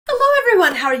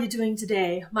everyone, how are you doing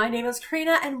today? My name is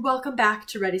Karina and welcome back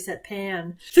to Ready Set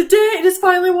Pan. Today it is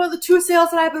finally one of the two sales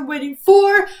that I've been waiting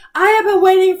for. I have been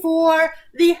waiting for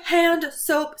the hand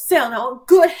soap sale. Now, a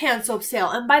good hand soap sale,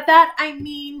 and by that I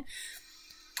mean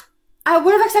I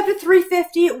would have accepted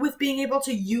 $3.50 with being able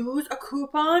to use a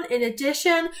coupon in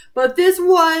addition, but this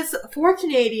was for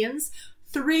Canadians.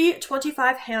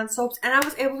 3.25 hand soaps, and I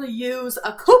was able to use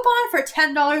a coupon for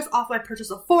 $10 off my purchase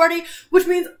of 40, which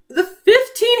means the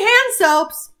 15 hand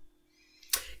soaps.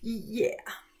 Yeah,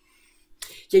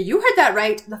 you heard that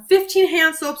right. The 15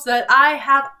 hand soaps that I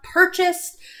have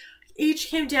purchased each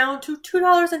came down to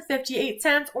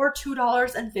 $2.58 or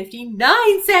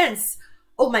 $2.59.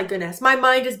 Oh my goodness, my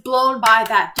mind is blown by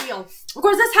that deal. Of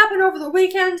course, this happened over the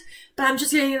weekend, but I'm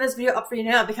just getting this video up for you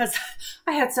now because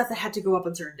I had stuff that had to go up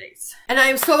on certain days. And I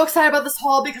am so excited about this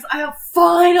haul because I have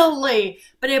finally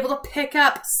been able to pick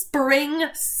up spring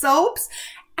soaps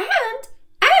and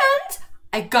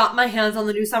I got my hands on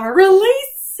the new summer releases.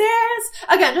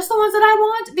 Again, just the ones that I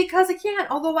want because again,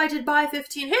 although I did buy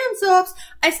 15 hand soaps,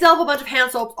 I still have a bunch of hand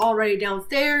soaps already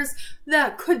downstairs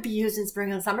that could be used in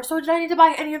spring and summer. So did I need to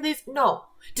buy any of these? No.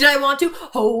 Did I want to?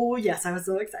 Oh yes, I was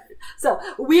so excited. So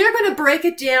we are going to break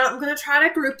it down. I'm going to try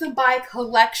to group them by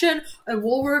collection and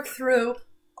we'll work through all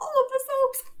of the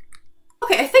soaps.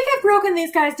 Okay, I think I've broken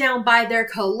these guys down by their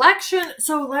collection,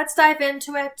 so let's dive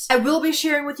into it. I will be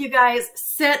sharing with you guys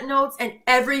scent notes and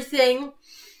everything.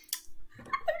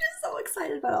 I'm just so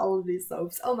excited about all of these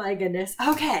soaps. Oh my goodness.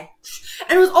 Okay.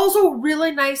 And it was also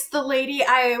really nice. The lady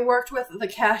I worked with, the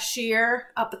cashier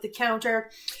up at the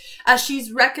counter,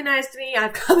 she's recognized me.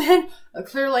 I've come in,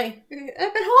 clearly,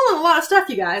 I've been hauling a lot of stuff,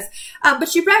 you guys. But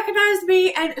she recognized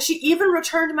me and she even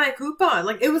returned my coupon.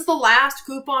 Like, it was the last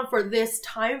coupon for this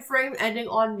time frame ending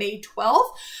on May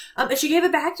 12th. And she gave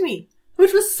it back to me,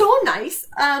 which was so nice.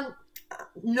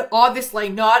 Obviously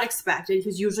not expected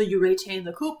because usually you retain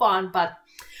the coupon, but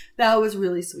that was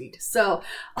really sweet. So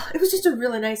it was just a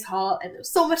really nice haul and there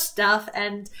was so much stuff,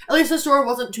 and at least the store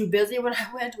wasn't too busy when I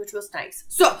went, which was nice.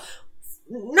 So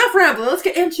enough rambling, let's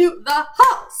get into the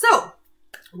haul. So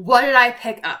what did I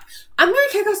pick up? I'm going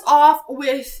to kick us off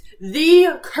with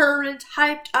the current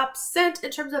hyped up scent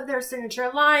in terms of their signature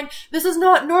line. This is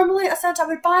not normally a scent I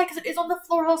would buy because it is on the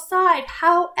floral side.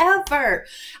 However,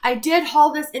 I did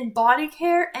haul this in body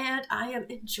care and I am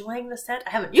enjoying the scent.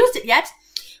 I haven't used it yet,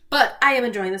 but I am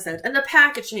enjoying the scent. And the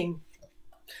packaging,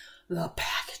 you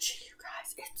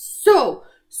guys, it's so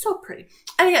pretty.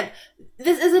 And again,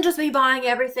 this isn't just me buying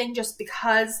everything just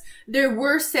because. There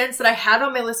were scents that I had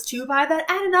on my list to buy that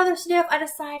at another sniff, I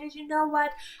decided, you know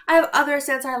what? I have other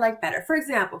scents I like better. For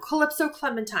example, Calypso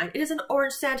Clementine. It is an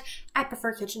orange scent. I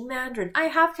prefer Kitchen Mandarin. I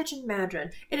have Kitchen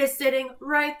Mandarin. It is sitting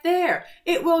right there.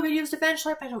 It will be used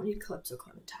eventually, but I don't need Calypso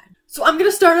Clementine. So I'm going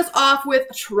to start us off with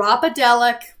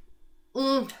Tropidelic.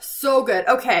 So good.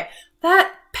 Okay,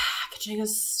 that packaging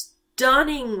is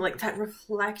stunning, like that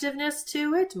reflectiveness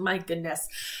to it. My goodness.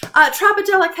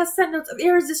 Tropidelic has scent notes of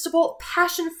irresistible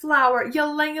passion flower,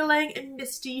 ylang-ylang, and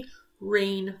misty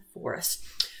rainforest.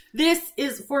 This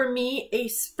is for me a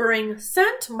spring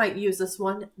scent. Might use this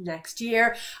one next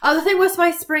year. The thing with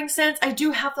my spring scents, I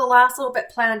do have the last little bit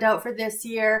planned out for this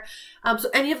year. So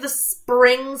any of the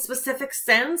spring specific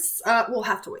scents will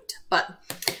have to wait. But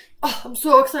oh, I'm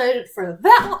so excited for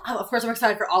that one. Of course, I'm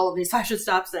excited for all of these, so I should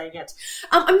stop saying it.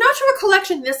 I'm not sure what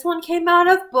collection this one came out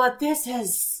of, but this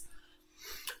is...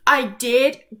 I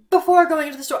did, before going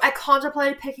into the store, I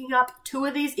contemplated picking up 2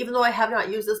 of these, even though I have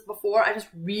not used this before. I just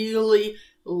really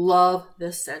love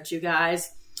this scent, you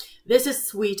guys. This is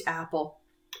Sweet Apple.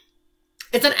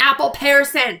 It's an apple pear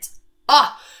scent.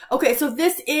 Okay, so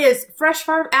this is Fresh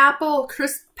Farm Apple,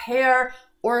 Crisp Pear,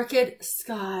 Orchid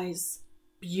Skies.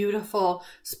 Beautiful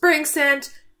spring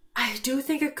scent. I do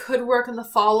think it could work in the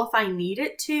fall if I need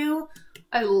it to.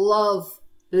 I love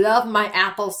my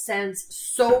apple scents.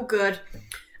 So good.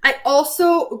 I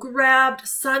also grabbed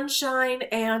Sunshine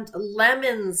and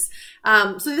Lemons.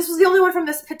 So this was the only one from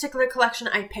this particular collection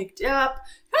I picked up.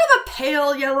 Kind of a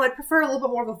pale yellow. I'd prefer a little bit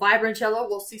more of a vibrant yellow.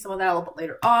 We'll see some of that a little bit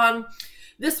later on.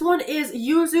 This one is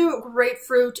Yuzu,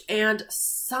 Grapefruit, and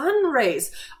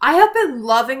Sunrays. I have been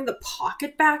loving the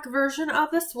pocket back version of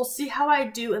this. We'll see how I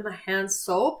do in the hand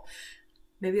soap.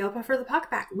 Maybe I'll prefer the pocket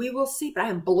back. We will see, but I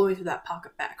am blowing through that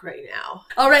pocket back right now.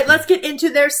 All right, let's get into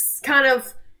their kind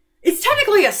of... It's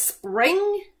technically a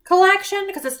spring collection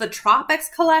because it's the Tropics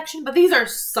collection, but these are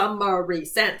summery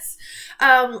scents.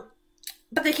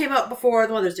 But they came out before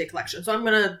the Mother's Day collection, so I'm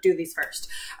going to do these first.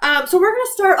 So we're going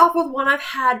to start off with one I've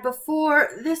had before.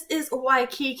 This is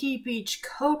Waikiki Beach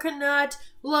Coconut.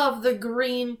 Love the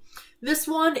green. This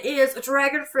one is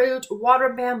dragon fruit,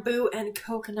 water bamboo, and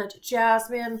coconut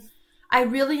jasmine. I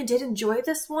really did enjoy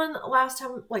this one last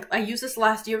time. Like, I used this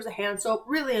last year as a hand soap.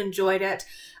 Really enjoyed it.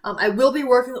 I will be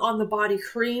working on the body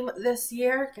cream this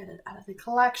year. Get it out of the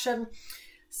collection.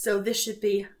 So this should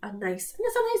be a nice, and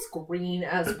it's a nice green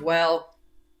as well.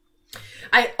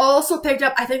 I also picked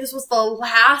up, I think this was the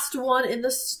last one in the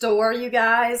store, you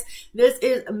guys. This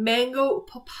is Mango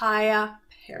Papaya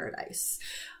Paradise.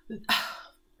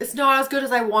 It's not as good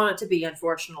as I want it to be,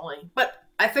 unfortunately. But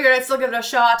I figured I'd still give it a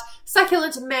shot.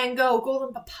 Succulent mango,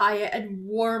 golden papaya, and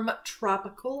warm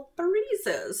tropical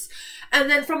breezes. And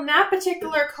then from that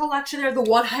particular collection there, the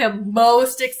one I am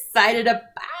most excited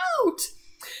about.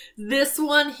 This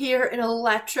one here in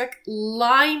electric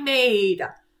limeade. I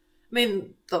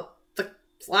mean, the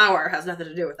flower has nothing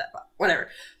to do with it, but whatever.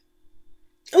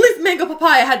 At least mango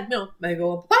papaya had,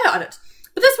 mango and papaya on it.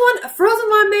 But this one, frozen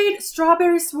limeade,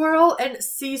 strawberry swirl, and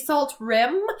sea salt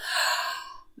rim.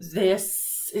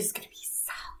 This is gonna be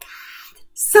so good.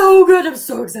 So good. I'm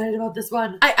so excited about this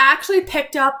one. I actually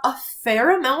picked up a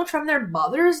fair amount from their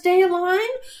Mother's Day line.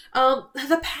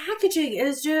 The packaging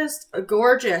is just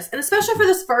gorgeous. And especially for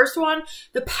this first one,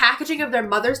 the packaging of their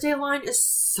Mother's Day line is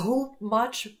so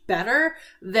much better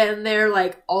than their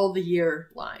like all the year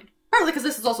line. Partly because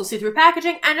this is also see-through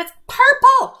packaging and it's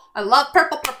purple. I love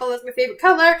purple. Purple is my favorite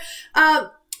color.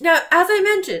 Now, as I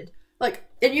mentioned, like,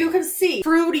 and you can see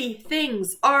fruity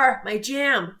things are my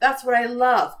jam. That's what I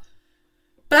love.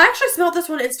 But I actually smelled this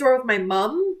one in store with my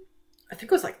mom. I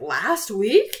think it was like last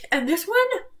week. And this one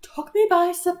took me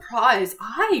by surprise.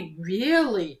 I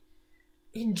really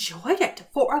enjoyed it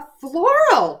for a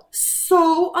floral.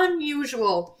 So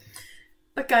unusual.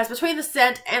 But guys, between the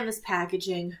scent and this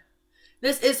packaging,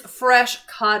 this is fresh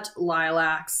cut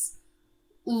lilacs.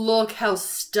 Look how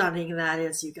stunning that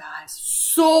is, you guys.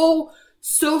 So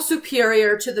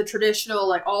superior to the traditional,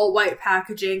 like, all white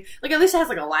packaging. Like, at least it has,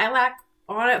 like, a lilac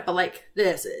on it, but, like,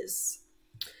 this is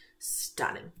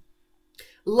stunning.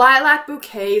 Lilac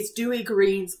bouquets, dewy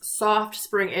greens, soft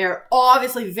spring air.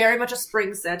 Obviously, very much a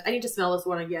spring scent. I need to smell this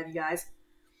one again, you guys.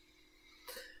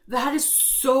 That is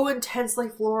so intensely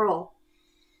floral.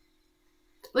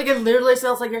 Like, it literally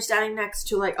smells like you're standing next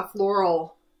to, like, a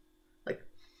floral.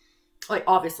 Like,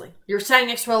 obviously. You're standing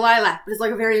next to a lilac, but it's,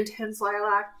 like, a very intense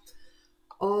lilac.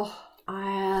 Oh,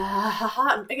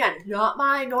 again, not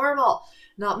my normal.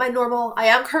 Not my normal. I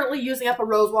am currently using up a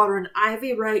rose water and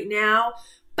ivy right now.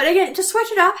 But again, just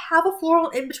switch it up. Have a floral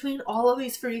in between all of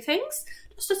these fruity things.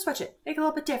 Just to switch it. Make it a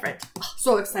little bit different. Oh,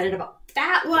 so excited about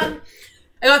that one.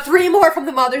 I got 3 more from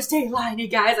the Mother's Day line, you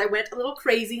guys. I went a little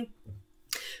crazy.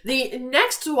 The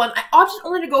next one, I opted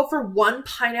only to go for one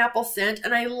pineapple scent,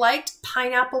 and I liked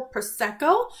pineapple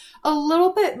Prosecco a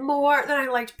little bit more than I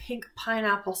liked pink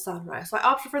pineapple sunrise. So I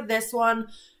opted for this one.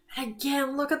 And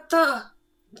again, look at the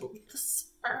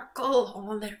sparkle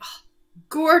on there. Oh,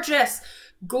 gorgeous,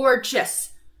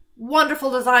 gorgeous.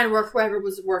 Wonderful design work, whoever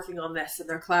was working on this in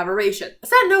their collaboration.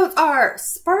 Scent notes are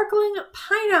sparkling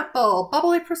pineapple,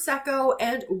 bubbly Prosecco,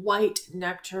 and white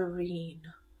nectarine.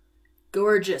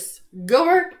 Gorgeous.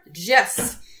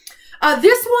 Gorgeous.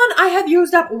 This one, I have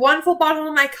used up 1 full bottle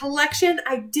in my collection.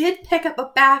 I did pick up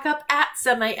a backup at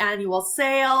semi-annual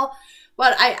sale,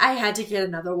 but I had to get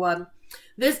another one.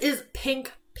 This is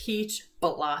Pink Peach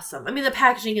Blossom. I mean, the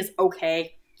packaging is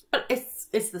okay, but it's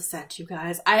the scent, you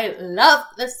guys. I love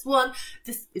this one.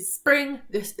 This is spring.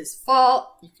 This is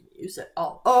fall. You can use it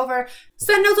all over.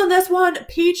 Scent notes on this one,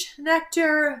 peach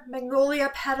nectar,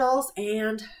 magnolia petals,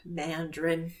 and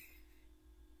mandarin.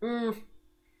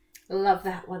 Love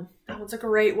that one. That one's a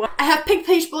great one. I have Pink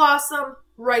Peach Blossom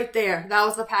right there. That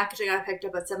was the packaging I picked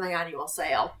up at semi-annual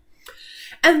sale.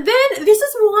 And then this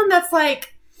is one that's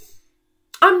like,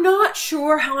 I'm not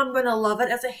sure how I'm going to love it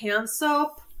as a hand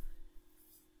soap,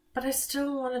 but I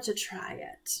still wanted to try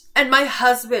it. And my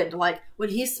husband, like, when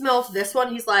he smells this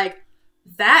one, he's like,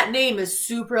 that name is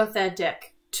super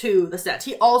authentic to the scent.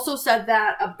 He also said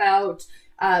that about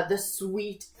the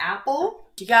sweet apple.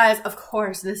 You guys, of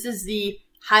course, this is the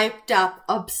hyped up,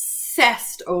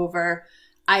 obsessed over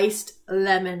iced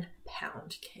lemon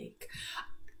pound cake.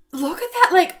 Look at that,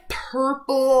 like,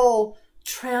 purple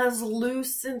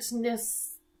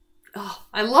translucentness. Oh,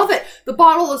 I love it. The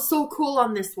bottle is so cool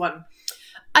on this one.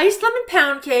 Iced lemon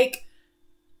pound cake.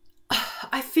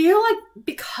 I feel like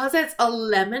because it's a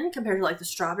lemon compared to like the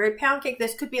strawberry pound cake,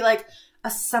 this could be like a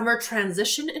summer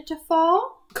transition into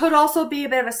fall. Could also be a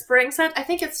bit of a spring scent. I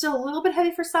think it's still a little bit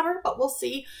heavy for summer, but we'll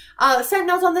see. Scent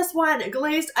notes on this one,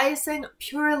 glazed icing,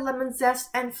 pure lemon zest,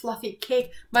 and fluffy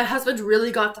cake. My husband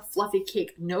really got the fluffy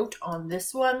cake note on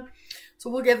this one. So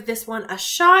we'll give this one a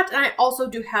shot. And I also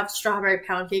do have strawberry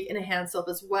pound cake in a hand soap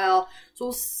as well. So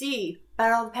we'll see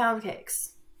about all the pound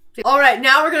cakes. All right,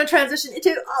 now we're going to transition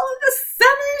into all of the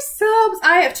summer soaps.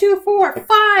 I have 2, 4, 5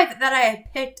 that I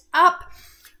have picked up.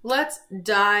 Let's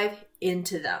dive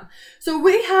into them. So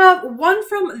we have one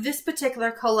from this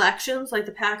particular collection, like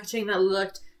the packaging that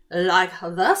looked like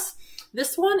this.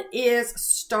 This one is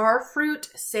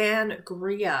Starfruit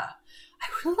Sangria. I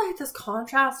really like this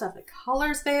contrast of the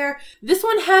colors there. This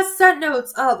one has scent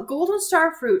notes of golden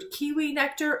starfruit, kiwi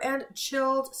nectar, and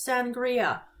chilled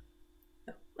sangria.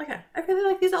 Okay, I really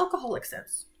like these alcoholic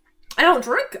scents. I don't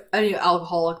drink any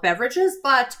alcoholic beverages,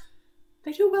 but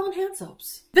they do well in hand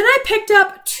soaps. Then I picked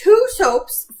up 2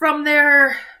 soaps from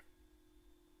their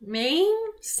main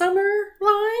summer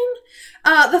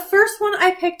line. The first one I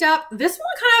picked up, this one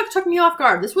kind of took me off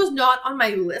guard. This was not on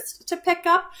my list to pick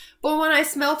up, but when I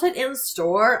smelt it in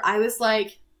store, I was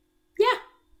like, yeah,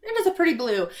 it is a pretty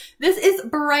blue. This is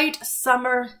Bright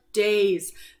Summer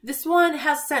Days. This one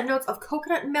has scent notes of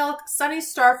coconut milk, sunny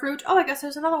starfruit. Oh, I guess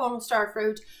there's another one with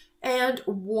starfruit, and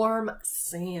warm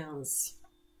sands.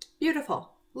 Beautiful.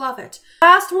 Love it.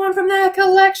 Last one from that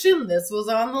collection. This was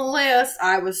on the list.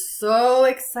 I was so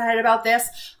excited about this.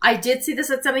 I did see this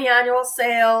at semi-annual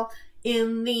sale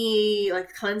in the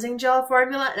cleansing gel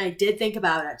formula, and I did think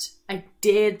about it. I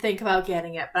did think about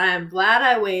getting it, but I'm glad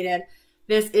I waited.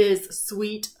 This is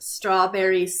Sweet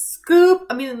Strawberry Scoop.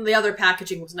 I mean, the other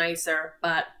packaging was nicer,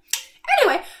 but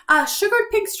anyway,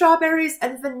 sugared pink strawberries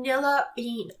and vanilla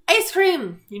bean ice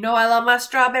cream. You know I love my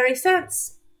strawberry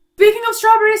scents. Speaking of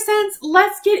strawberry scents,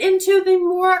 let's get into the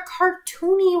more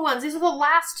cartoony ones. These are the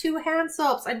last 2 hand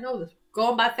soaps. I know this is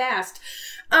going by fast.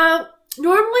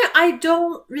 Normally, I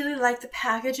don't really like the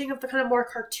packaging of the kind of more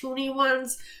cartoony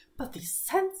ones, but these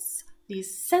scents, you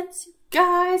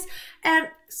guys. And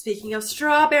speaking of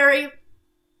strawberry,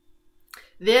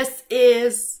 this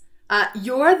is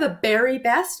You're the Berry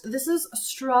Best. This is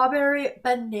strawberry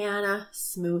banana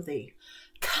smoothie.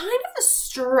 Kind of a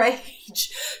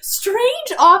strange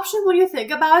option when you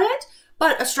think about it,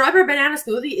 but a strawberry banana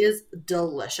smoothie is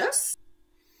delicious.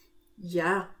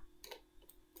 Yeah.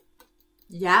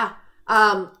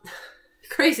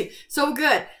 Crazy. So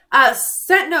good.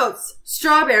 Scent notes,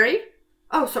 strawberry.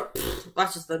 Oh, so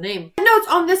that's just the name. Notes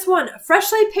on this one,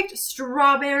 freshly picked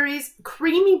strawberries,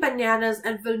 creamy bananas,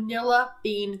 and vanilla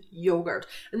bean yogurt.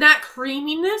 And that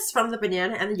creaminess from the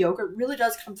banana and the yogurt really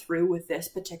does come through with this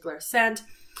particular scent.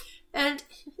 And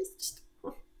it's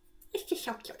just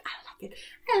so cute. I like it.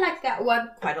 I like that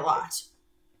one quite a lot.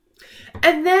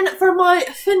 And then for my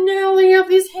finale of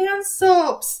these hand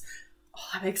soaps, oh,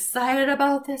 I'm excited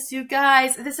about this, you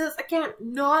guys. This is, again,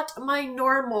 not my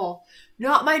normal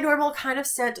kind of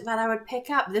scent that I would pick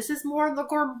up. This is more in the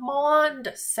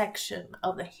gourmand section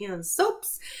of the hand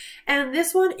soaps. And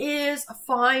this one is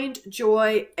Find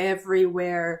Joy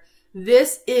Everywhere.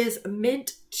 This is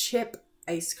mint chip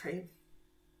ice cream.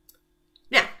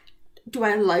 Now, do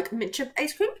I like mint chip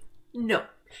ice cream? No.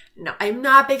 No, I'm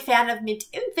not a big fan of mint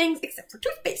in things except for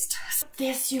toothpaste.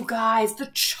 This, you guys,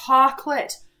 the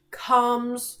chocolate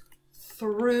comes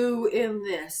through in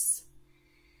this.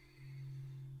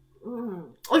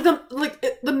 Like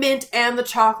the mint and the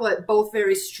chocolate both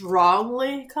very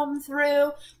strongly come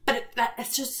through, but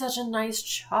it's just such a nice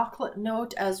chocolate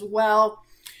note as well.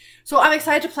 So I'm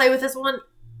excited to play with this one.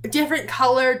 Different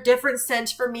color, different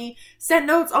scent for me. Scent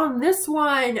notes on this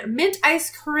one: mint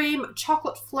ice cream,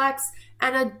 chocolate flecks,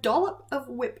 and a dollop of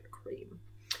whipped cream.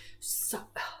 So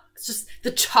it's just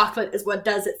the chocolate is what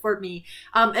does it for me.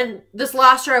 And this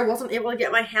last year I wasn't able to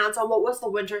get my hands on, what was the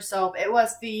winter soap? It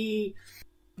was the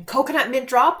Coconut Mint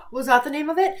Drop, was that the name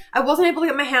of it? I wasn't able to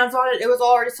get my hands on it. It was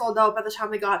already sold out by the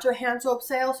time we got to a hand soap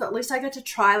sale, so at least I get to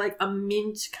try like a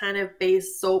mint kind of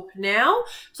base soap now,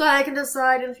 so that I can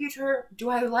decide in the future, do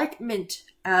I like mint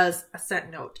as a scent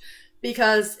note?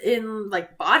 Because in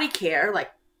like body care,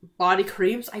 like body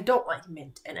creams, I don't like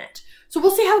mint in it. So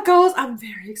we'll see how it goes. I'm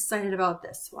very excited about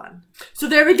this one. So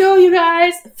there we go, you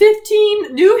guys.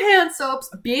 15 new hand soaps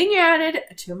being added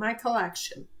to my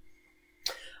collection.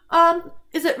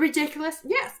 Is it ridiculous?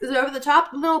 Yes. Is it over the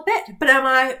top? A little bit. But am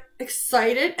I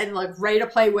excited and like ready to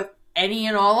play with any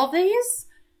and all of these?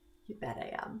 You bet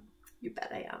I am. You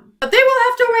bet I am. But they will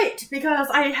have to wait because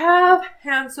I have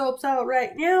hand soaps out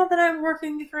right now that I'm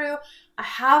working through. I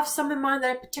have some in mind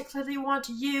that I particularly want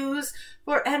to use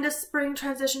for end of spring,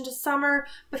 transition to summer,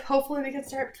 but hopefully we can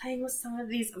start playing with some of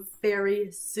these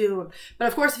very soon. But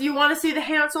of course, if you want to see the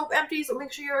hand soap empties,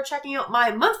 make sure you're checking out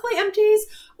my monthly empties,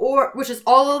 which is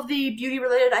all of the beauty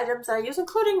related items that I use,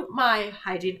 including my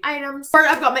hygiene items. Or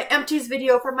I've got my empties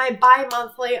video for my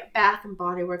bi-monthly Bath and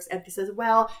Body Works empties as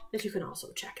well that you can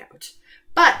also check out.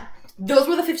 But those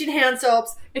were the 15 hand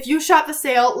soaps. If you shop the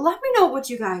sale, let me know what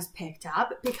you guys picked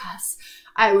up because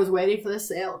I was waiting for the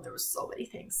sale and there were so many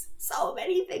things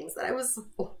that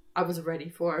I was ready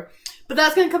for. But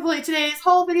that's going to complete today's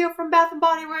haul video from Bath and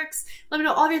Body Works. Let me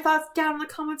know all of your thoughts down in the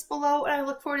comments below, and I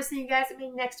look forward to seeing you guys in my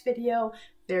next video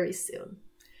very soon.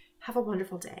 Have a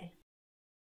wonderful day.